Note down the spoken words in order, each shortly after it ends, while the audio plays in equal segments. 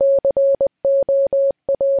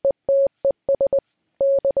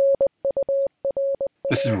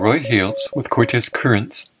This is Roy Hales with Cortes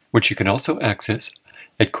Currents, which you can also access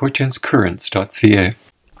at cortescurrents.ca.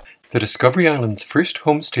 The Discovery Island's first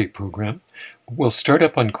homestay program will start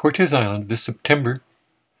up on Cortes Island this September.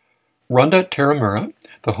 Rhonda Taramura,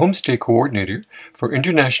 the homestay coordinator for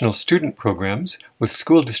international student programs with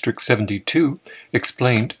School District 72,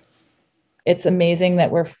 explained, "It's amazing that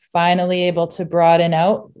we're finally able to broaden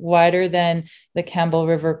out wider than the Campbell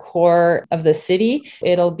River core of the city.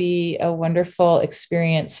 It'll be a wonderful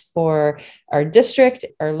experience for our district,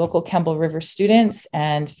 our local Campbell River students,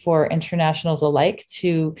 and for internationals alike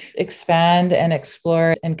to expand and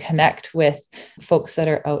explore and connect with folks that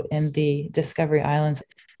are out in the Discovery Islands.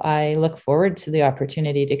 I look forward to the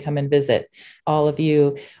opportunity to come and visit all of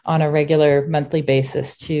you on a regular monthly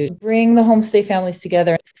basis to bring the homestay families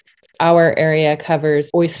together." Our area covers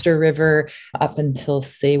Oyster River up until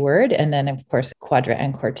Sayward, and then, of course, Quadra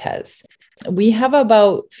and Cortes. We have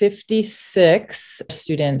about 56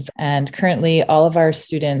 students, and currently all of our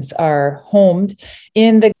students are homed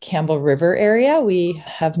in the Campbell River area. We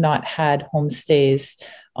have not had homestays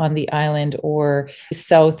on the island or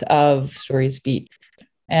south of Stories Beach,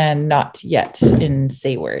 and not yet in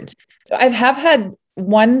Sayward. I have had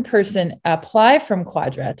one person apply from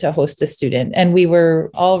Quadra to host a student, and we were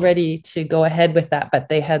all ready to go ahead with that, but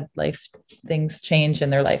they had things change in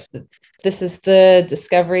their life. This is the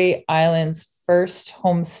Discovery Island's first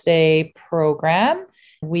homestay program.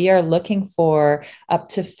 We are looking for up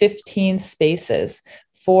to 15 spaces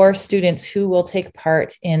for students who will take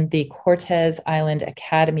part in the Cortes Island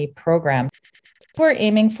Academy program. We're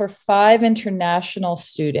aiming for 5 international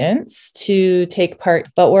students to take part,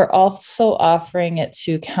 but we're also offering it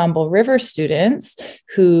to Campbell River students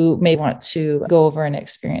who may want to go over and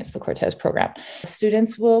experience the Cortes program.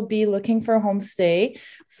 Students will be looking for a homestay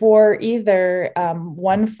for either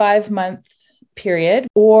 1 5-month period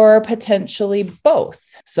or potentially both.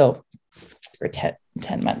 So for 10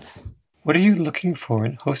 months. What are you looking for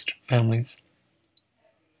in host families?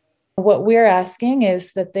 What we're asking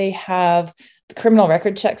is that they have criminal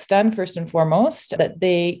record checks done first and foremost, that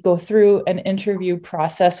they go through an interview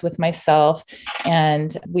process with myself,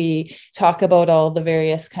 and we talk about all the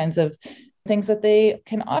various kinds of things that they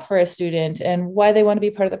can offer a student and why they want to be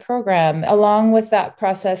part of the program. Along with that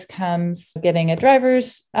process comes getting a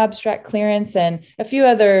driver's abstract clearance and a few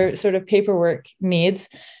other sort of paperwork needs.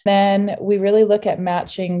 Then we really look at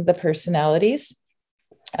matching the personalities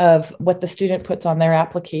of what the student puts on their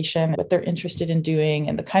application, what they're interested in doing,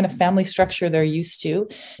 and the kind of family structure they're used to.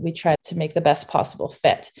 We try to make the best possible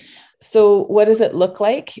fit. So what does it look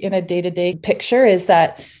like in a day-to-day picture is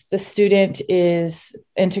that the student is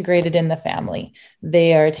integrated in the family.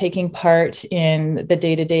 They are taking part in the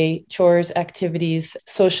day-to-day chores, activities,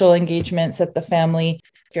 social engagements at the family.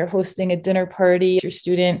 If you're hosting a dinner party, your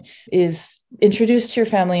student is introduced to your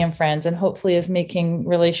family and friends and hopefully is making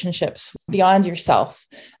relationships beyond yourself.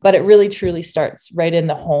 But it really truly starts right in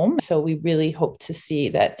the home. So we really hope to see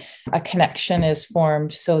that a connection is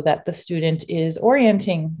formed so that the student is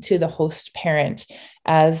orienting to the host parent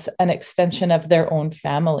as an extension of their own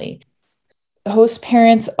family. Host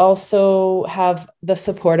parents also have the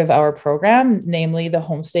support of our program, namely the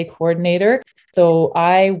homestay coordinator. So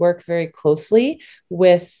I work very closely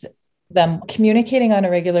with them, communicating on a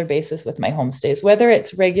regular basis with my homestays, whether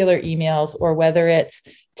it's regular emails or whether it's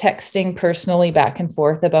texting personally back and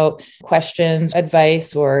forth about questions,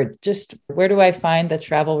 advice, or just where do I find the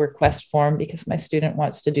travel request form because my student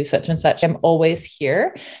wants to do such and such. I'm always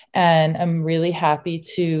here, and I'm really happy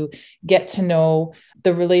to get to know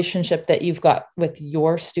the relationship that you've got with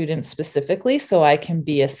your students specifically, so I can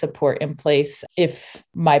be a support in place if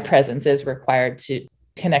my presence is required to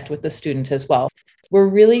connect with the student as well. We're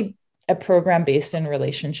really a program based in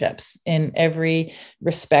relationships in every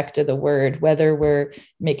respect of the word, whether we're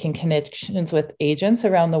making connections with agents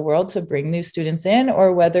around the world to bring new students in,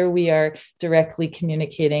 or whether we are directly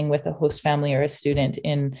communicating with a host family or a student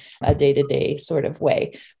in a day-to-day sort of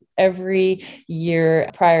way. Every year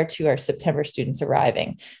prior to our September students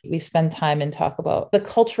arriving, we spend time and talk about the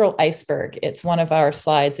cultural iceberg. It's one of our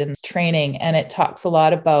slides in training, and it talks a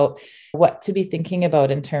lot about what to be thinking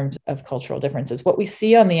about in terms of cultural differences. What we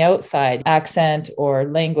see on the outside, accent or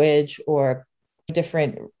language or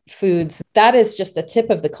different foods, that is just the tip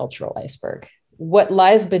of the cultural iceberg. what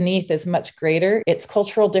lies beneath is much greater. It's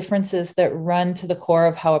cultural differences that run to the core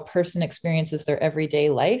of how a person experiences their everyday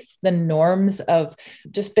life, the norms of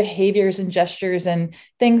just behaviors and gestures and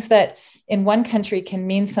things that in one country can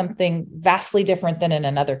mean something vastly different than in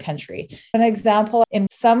another country. An example, in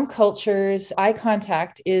some cultures, eye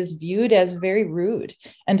contact is viewed as very rude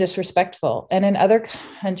and disrespectful. And in other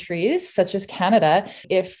countries, such as Canada,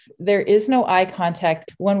 if there is no eye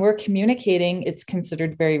contact, when we're communicating, it's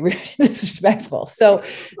considered very rude and disrespectful. So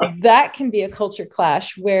that can be a culture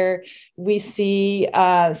clash where we see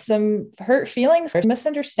some hurt feelings or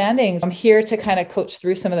misunderstandings. I'm here to kind of coach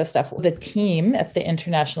through some of the stuff. The team at the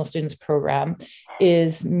International Students Program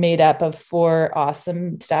is made up of 4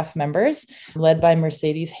 awesome staff members led by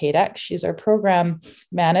Mercedes Haydak. She's our program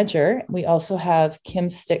manager. We also have Kim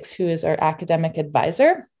Sticks, who is our academic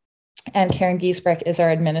advisor, and Karen Giesbrecht is our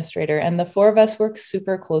administrator. And the 4 of us work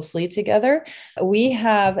super closely together. We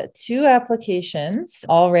have 2 applications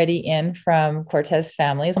already in from Cortes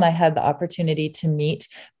families. And I had the opportunity to meet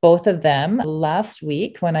both of them last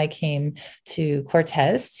week when I came to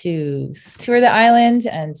Cortes to tour the island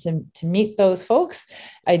and to meet those folks.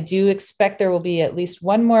 I do expect there will be at least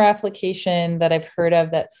 1 more application that I've heard of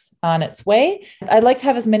that's on its way. I'd like to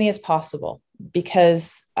have as many as possible,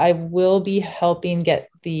 because I will be helping get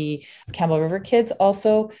the Campbell River kids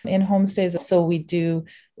also in homestays. So we do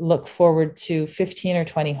look forward to 15 or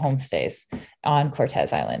 20 homestays on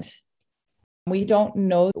Cortes Island. We don't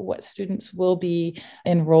know what students will be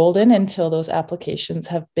enrolled in until those applications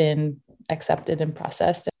have been accepted and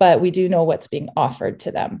processed, but we do know what's being offered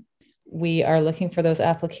to them. We are looking for those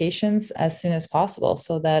applications as soon as possible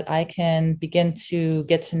so that I can begin to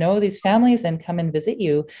get to know these families and come and visit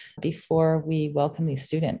you before we welcome these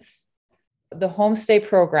students. The homestay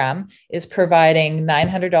program is providing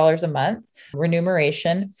 $900 a month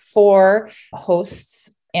remuneration for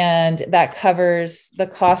hosts, and that covers the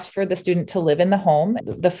cost for the student to live in the home,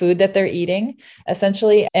 the food that they're eating.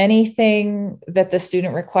 Essentially, anything that the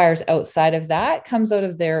student requires outside of that comes out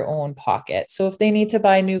of their own pocket. So if they need to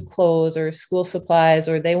buy new clothes or school supplies,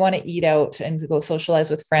 or they want to eat out and go socialize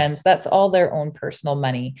with friends, that's all their own personal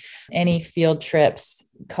money. Any field trips,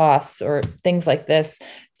 costs, or things like this,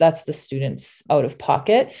 that's the student's out of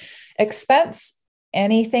pocket expense.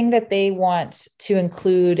 Anything that they want to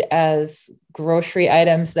include as grocery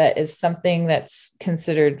items that is something that's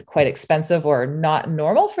considered quite expensive or not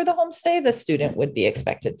normal for the homestay, the student would be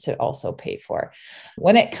expected to also pay for.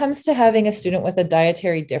 When it comes to having a student with a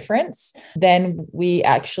dietary difference, then we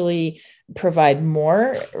actually provide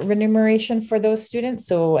more remuneration for those students.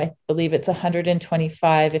 So I believe it's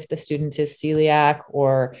 $125 if the student is celiac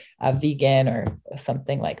or a vegan or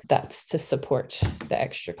something like that, to support the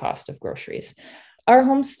extra cost of groceries. Our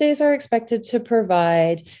homestays are expected to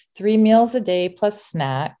provide 3 meals a day plus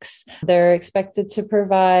snacks. They're expected to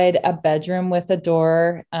provide a bedroom with a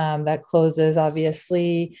door that closes,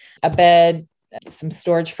 obviously, a bed, some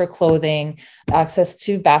storage for clothing, access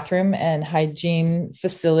to bathroom and hygiene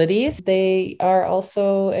facilities. They are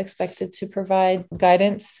also expected to provide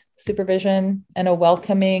guidance, supervision, and a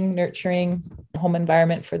welcoming, nurturing home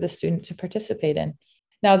environment for the student to participate in.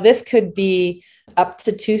 Now, this could be up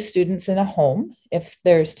to 2 students in a home. If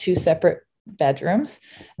there's 2 separate bedrooms,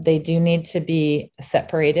 they do need to be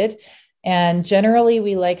separated. And generally,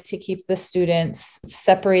 we like to keep the students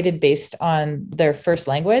separated based on their first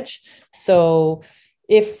language. So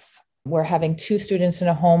if we're having 2 students in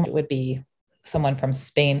a home, it would be someone from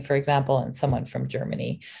Spain, for example, and someone from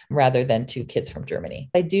Germany, rather than 2 kids from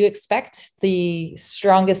Germany. I do expect the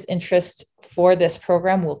strongest interest for this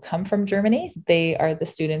program will come from Germany. They are the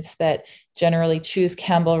students that generally choose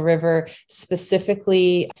Campbell River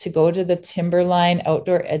specifically to go to the Timberline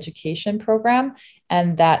Outdoor Education Program.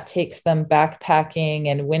 And that takes them backpacking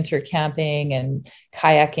and winter camping and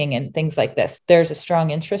kayaking and things like this. There's a strong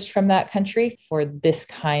interest from that country for this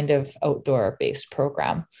kind of outdoor-based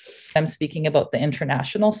program. I'm speaking about the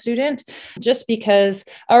international student, just because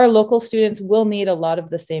our local students will need a lot of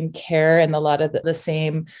the same care and a lot of the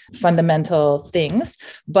same fundamental things,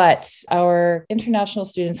 but our international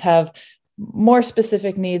students have more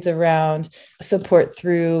specific needs around support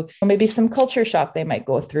through maybe some culture shock they might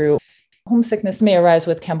go through. Homesickness may arise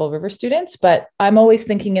with Campbell River students, but I'm always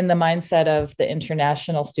thinking in the mindset of the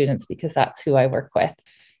international students because that's who I work with.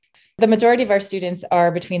 The majority of our students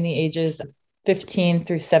are between the ages of 15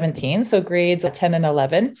 through 17, so grades 10 and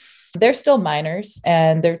 11. They're still minors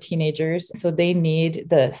and they're teenagers, so they need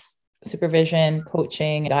this supervision,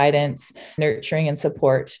 coaching, guidance, nurturing, and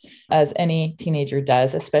support as any teenager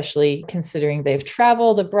does, especially considering they've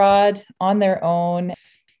traveled abroad on their own.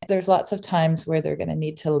 There's lots of times where they're going to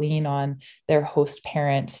need to lean on their host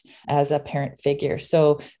parent as a parent figure.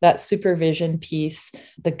 So that supervision piece,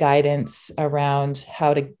 the guidance around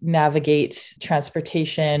how to navigate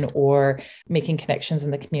transportation or making connections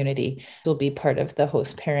in the community will be part of the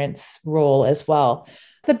host parent's role as well.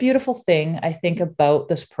 The beautiful thing I think about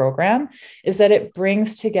this program is that it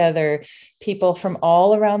brings together people from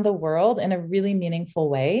all around the world in a really meaningful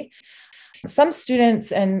way. Some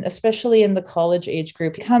students, and especially in the college age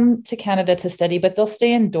group, come to Canada to study, but they'll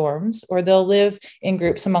stay in dorms or they'll live in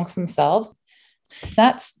groups amongst themselves.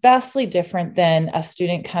 That's vastly different than a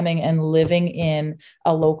student coming and living in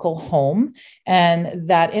a local home. And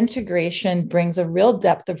that integration brings a real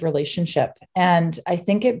depth of relationship. And I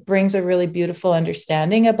think it brings a really beautiful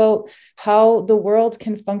understanding about how the world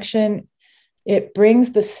can function. It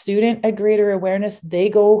brings the student a greater awareness. They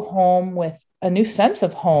go home with a new sense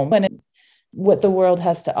of home and what the world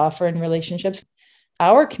has to offer in relationships.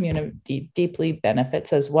 Our community deeply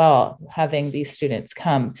benefits as well, having these students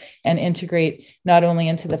come and integrate not only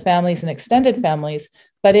into the families and extended families,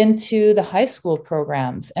 but into the high school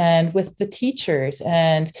programs and with the teachers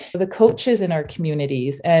and the coaches in our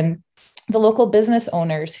communities and the local business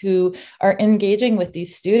owners who are engaging with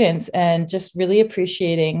these students and just really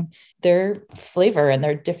appreciating their flavor and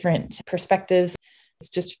their different perspectives. It's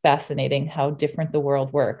just fascinating how different the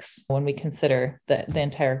world works when we consider the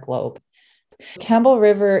entire globe. Campbell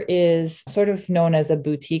River is sort of known as a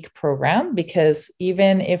boutique program because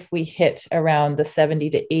even if we hit around the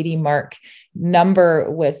 70 to 80 mark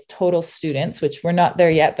number with total students, which we're not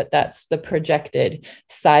there yet, but that's the projected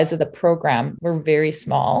size of the program, we're very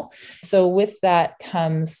small. So with that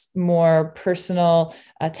comes more personal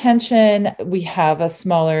attention. We have a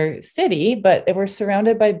smaller city, but we're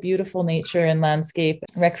surrounded by beautiful nature and landscape,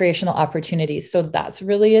 recreational opportunities. So that's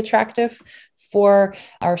really attractive for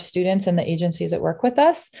our students and the agencies that work with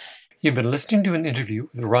us. You've been listening to an interview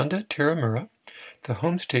with Rhonda Taramura, the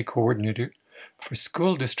Homestay Coordinator for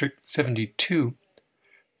School District 72,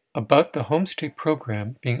 about the homestay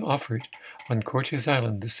program being offered on Cortes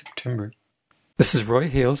Island this September. This is Roy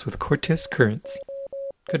Hales with Cortes Currents.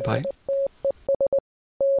 Goodbye.